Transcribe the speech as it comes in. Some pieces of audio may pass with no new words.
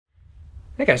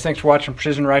Hey guys, thanks for watching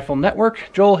Precision Rifle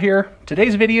Network. Joel here.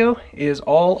 Today's video is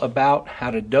all about how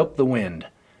to dope the wind.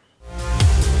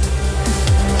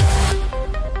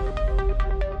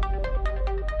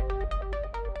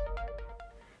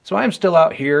 So I'm still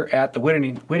out here at the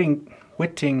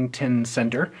Whittington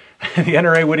Center, the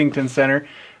NRA Whittington Center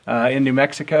in New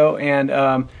Mexico,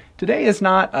 and today is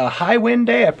not a high wind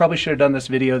day. I probably should have done this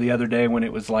video the other day when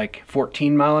it was like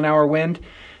 14-mile-an-hour wind.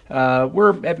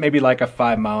 We're at maybe like a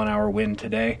 5-mile-an-hour wind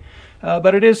today,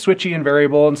 but it is switchy and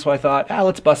variable, and so I thought,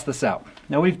 let's bust this out.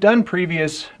 Now, we've done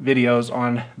previous videos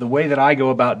on the way that I go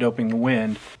about doping the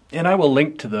wind, and I will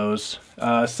link to those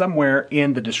somewhere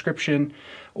in the description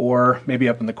or maybe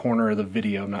up in the corner of the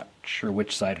video. I'm not sure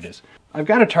which side it is. I've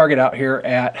got a target out here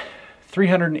at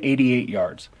 388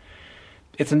 yards.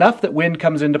 It's enough that wind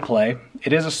comes into play.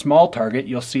 It is a small target.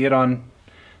 You'll see it on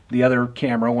the other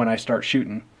camera when I start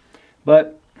shooting.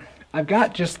 But I've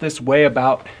got just this way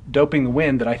about doping the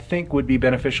wind that I think would be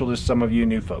beneficial to some of you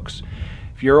new folks.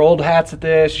 If you're old hats at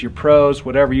this, you're pros,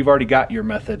 whatever, you've already got your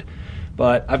method.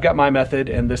 But I've got my method,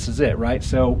 and this is it, right?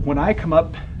 So when I come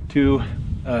up to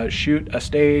shoot a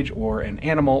stage or an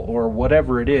animal or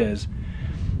whatever it is,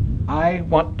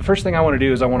 the first thing I want to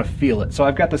do is I want to feel it. So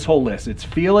I've got this whole list. It's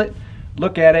feel it,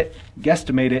 look at it,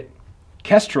 guesstimate it,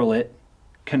 kestrel it,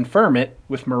 confirm it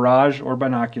with mirage or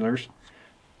binoculars,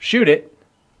 shoot it,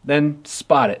 then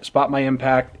spot my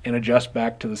impact, and adjust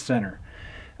back to the center.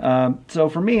 So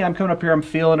for me, I'm coming up here, I'm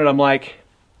feeling it, I'm like,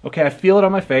 okay, I feel it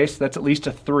on my face, that's at least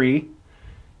a 3.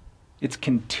 It's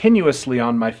continuously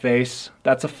on my face,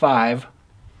 that's a 5.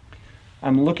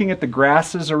 I'm looking at the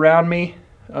grasses around me.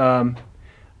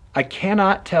 I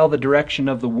cannot tell the direction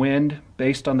of the wind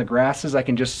based on the grasses. I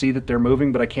can just see that they're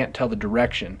moving, but I can't tell the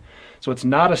direction. So it's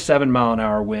not a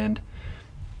 7-mile-an-hour wind.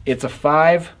 It's a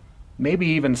 5, maybe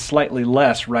even slightly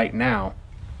less right now.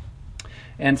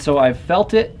 And so I've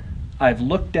felt it, I've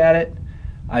looked at it,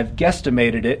 I've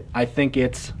guesstimated it. I think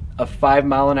it's a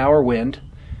 5-mile-an-hour wind,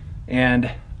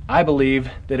 and I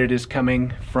believe that it is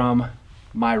coming from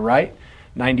my right,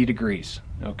 90 degrees,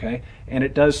 okay? And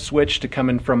it does switch to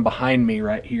coming from behind me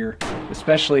right here,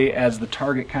 especially as the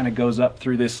target kind of goes up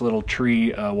through this little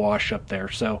tree wash up there.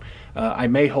 So I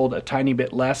may hold a tiny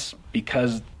bit less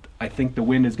because I think the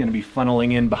wind is going to be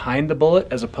funneling in behind the bullet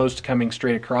as opposed to coming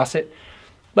straight across it.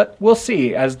 But we'll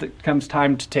see as it comes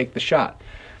time to take the shot.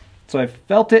 So I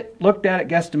felt it, looked at it,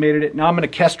 guesstimated it. Now I'm going to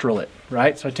kestrel it,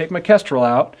 right? So I take my kestrel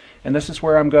out, and this is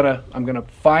where I'm gonna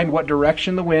find what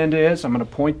direction the wind is. I'm gonna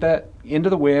point that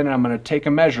into the wind, and I'm gonna take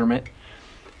a measurement.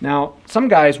 Now, some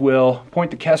guys will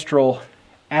point the kestrel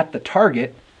at the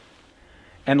target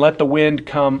and let the wind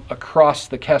come across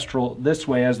the kestrel this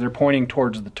way as they're pointing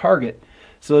towards the target,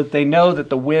 so that they know that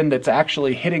the wind that's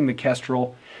actually hitting the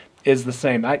kestrel is the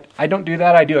same. I don't do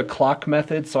that. I do a clock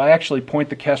method, so I actually point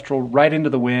the kestrel right into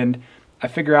the wind. I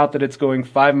figure out that it's going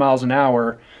 5 miles an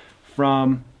hour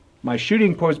from my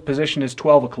shooting position is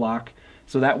 12 o'clock,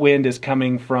 so that wind is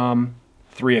coming from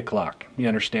 3 o'clock. You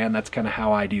understand? That's kind of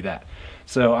how I do that.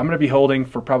 So I'm going to be holding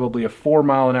for probably a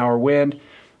 4-mile-an-hour wind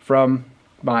from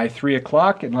my 3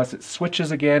 o'clock, unless it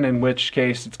switches again, in which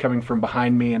case it's coming from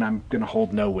behind me and I'm going to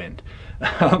hold no wind.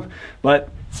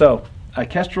 So I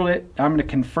kestrel it. I'm going to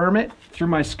confirm it through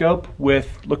my scope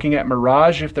with looking at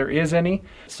mirage if there is any.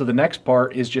 So the next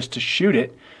part is just to shoot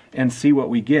it and see what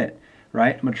we get,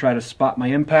 right? I'm going to try to spot my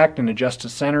impact and adjust to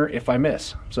center if I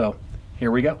miss. So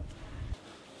here we go.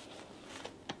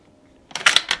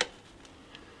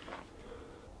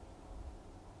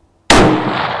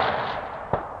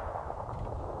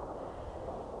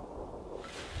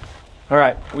 All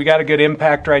right, we got a good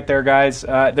impact right there, guys.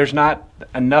 There's not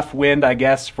enough wind, I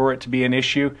guess, for it to be an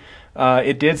issue.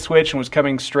 It did switch and was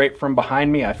coming straight from behind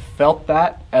me. I felt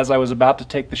that as I was about to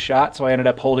take the shot, so I ended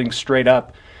up holding straight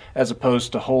up as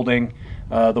opposed to holding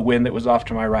the wind that was off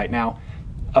to my right. Now,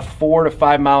 a 4 to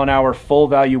 5 mile an hour full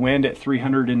value wind at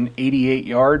 388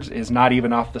 yards is not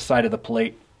even off the side of the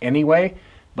plate anyway,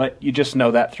 but you just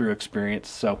know that through experience.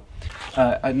 So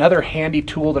another handy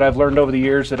tool that I've learned over the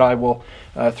years that I will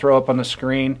throw up on the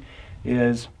screen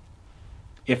is,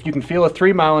 if you can feel a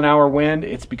 3 mile an hour wind,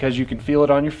 it's because you can feel it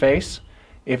on your face.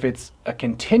 If it's a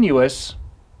continuous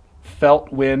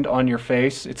felt wind on your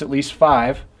face, it's at least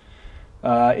 5.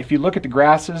 If you look at the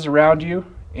grasses around you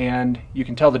and you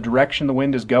can tell the direction the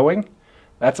wind is going,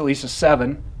 that's at least a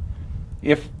 7.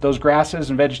 If those grasses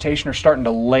and vegetation are starting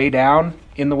to lay down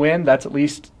in the wind, that's at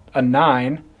least a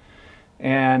 9.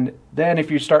 And then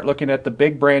if you start looking at the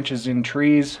big branches in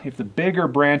trees, if the bigger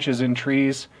branches in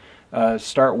trees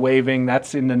start waving,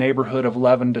 that's in the neighborhood of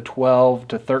 11 to 12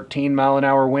 to 13 mile an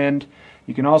hour wind.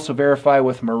 You can also verify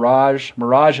with Mirage.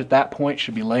 Mirage at that point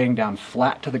should be laying down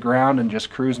flat to the ground and just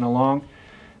cruising along.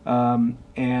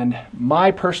 And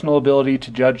my personal ability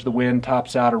to judge the wind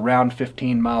tops out around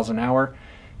 15 miles an hour.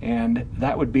 And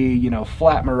that would be, you know,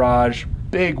 flat Mirage,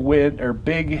 big wind or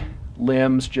big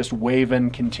limbs just waving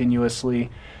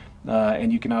continuously.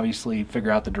 And you can obviously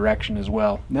figure out the direction as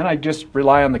well. And then I just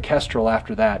rely on the Kestrel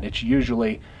after that. It's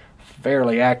usually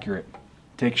fairly accurate.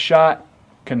 Take a shot,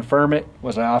 confirm it.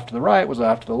 Was I off to the right? Was I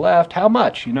off to the left? How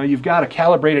much? You know, you've got a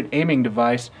calibrated aiming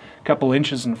device a couple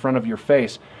inches in front of your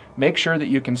face. Make sure that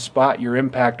you can spot your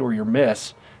impact or your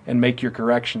miss and make your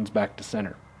corrections back to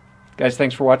center. Guys,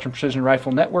 thanks for watching Precision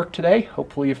Rifle Network today.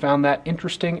 Hopefully you found that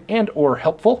interesting and or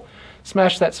helpful.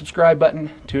 Smash that subscribe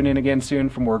button. Tune in again soon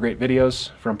for more great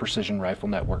videos from Precision Rifle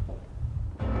Network.